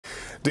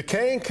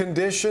Decaying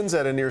conditions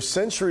at a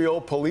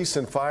near-century-old police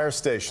and fire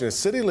station has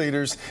city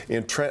leaders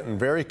in Trenton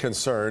very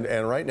concerned,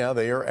 and right now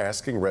they are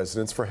asking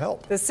residents for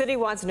help. The city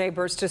wants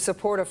neighbors to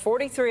support a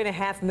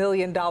 $43.5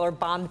 million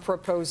bond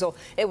proposal.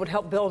 It would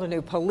help build a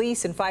new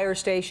police and fire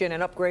station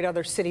and upgrade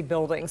other city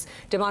buildings.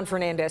 Devon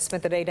Fernandez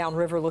spent the day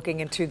downriver looking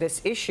into this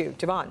issue.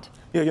 Devon.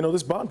 Yeah, you know,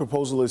 this bond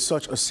proposal is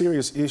such a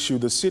serious issue.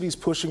 The city's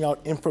pushing out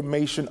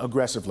information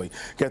aggressively.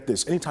 Get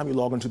this, anytime you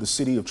log into the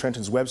City of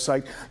Trenton's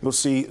website, you'll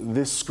see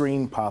this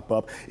screen pop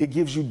up. It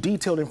gives you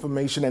detailed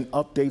information and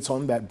updates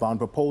on that bond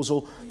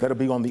proposal that'll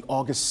be on the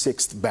August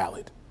 6th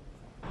ballot.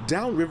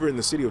 Downriver in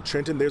the city of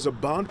Trenton, there's a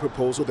bond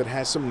proposal that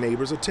has some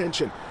neighbors'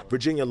 attention.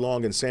 Virginia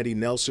Long and Sandy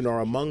Nelson are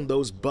among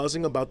those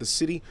buzzing about the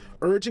city,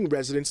 urging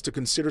residents to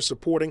consider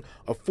supporting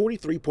a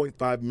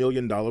 $43.5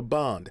 million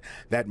bond.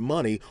 That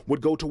money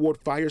would go toward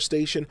fire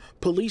station,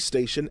 police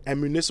station, and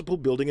municipal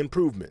building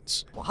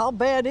improvements. Well, how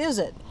bad is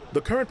it?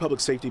 The current public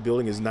safety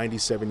building is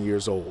 97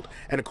 years old,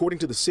 and according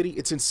to the city,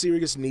 it's in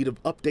serious need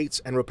of updates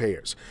and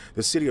repairs.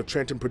 The city of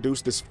Trenton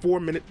produced this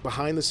 4-minute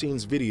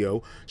behind-the-scenes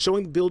video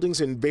showing the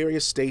buildings in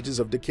various stages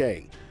of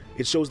decay.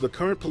 It shows the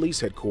current police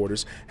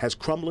headquarters has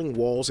crumbling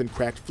walls and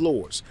cracked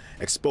floors,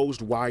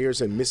 exposed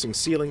wires and missing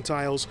ceiling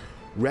tiles,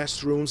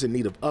 restrooms in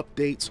need of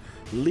updates,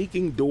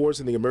 leaking doors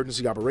in the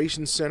Emergency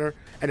Operations Center,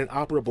 and an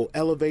inoperable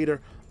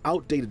elevator,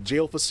 outdated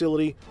jail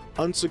facility,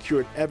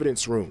 unsecured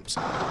evidence rooms.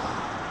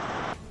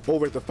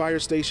 Over at the fire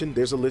station,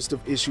 there's a list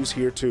of issues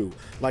here too,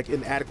 like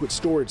inadequate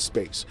storage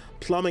space,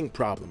 plumbing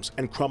problems,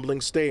 and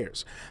crumbling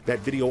stairs. That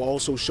video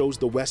also shows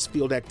the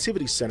Westfield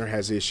Activity Center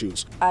has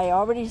issues. I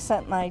already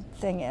sent my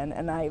thing in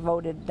and I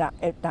voted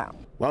it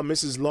down. While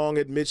Mrs. Long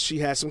admits she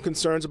has some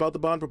concerns about the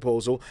bond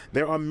proposal,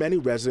 there are many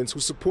residents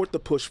who support the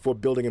push for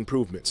building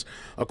improvements.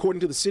 According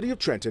to the city of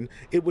Trenton,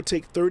 it would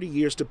take 30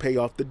 years to pay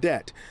off the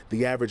debt.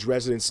 The average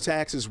resident's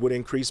taxes would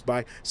increase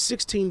by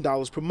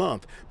 $16 per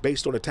month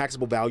based on a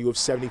taxable value of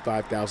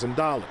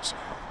 $75,000.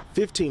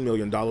 $15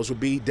 million would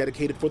be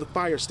dedicated for the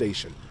fire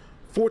station.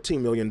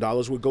 $14 million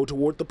would go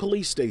toward the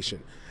police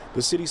station.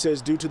 The city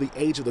says due to the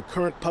age of the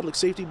current public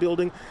safety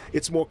building,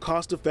 it's more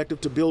cost-effective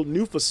to build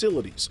new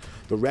facilities.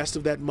 The rest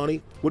of that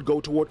money would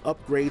go toward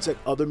upgrades at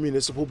other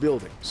municipal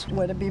buildings.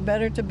 Would it be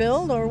better to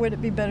build or would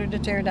it be better to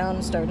tear down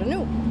and start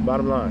anew?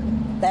 Bottom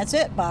line. That's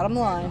it, bottom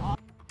line.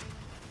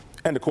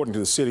 And according to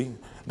the city,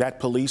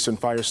 that police and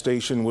fire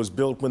station was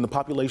built when the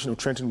population of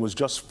Trenton was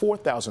just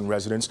 4,000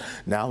 residents.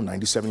 Now,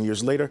 97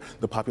 years later,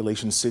 the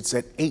population sits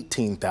at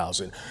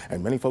 18,000.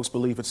 And many folks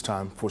believe it's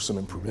time for some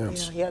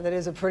improvements. Yeah, that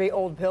is a pretty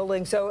old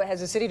building. So has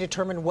the city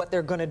determined what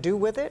they're going to do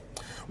with it?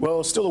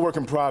 Well, still a work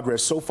in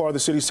progress. So far, the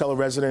city's telling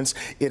residents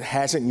it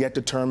hasn't yet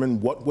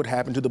determined what would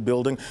happen to the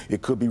building.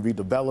 It could be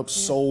redeveloped,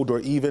 sold,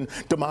 or even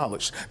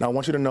demolished. Now, I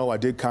want you to know I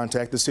did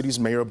contact the city's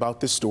mayor about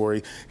this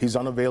story. He's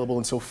unavailable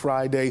until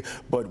Friday,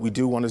 but we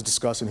do want to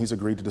discuss, and he's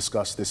agreed to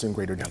discuss this in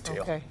greater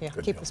detail. Okay, yeah,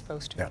 Good keep deal. us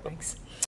posted. Yeah. Thanks.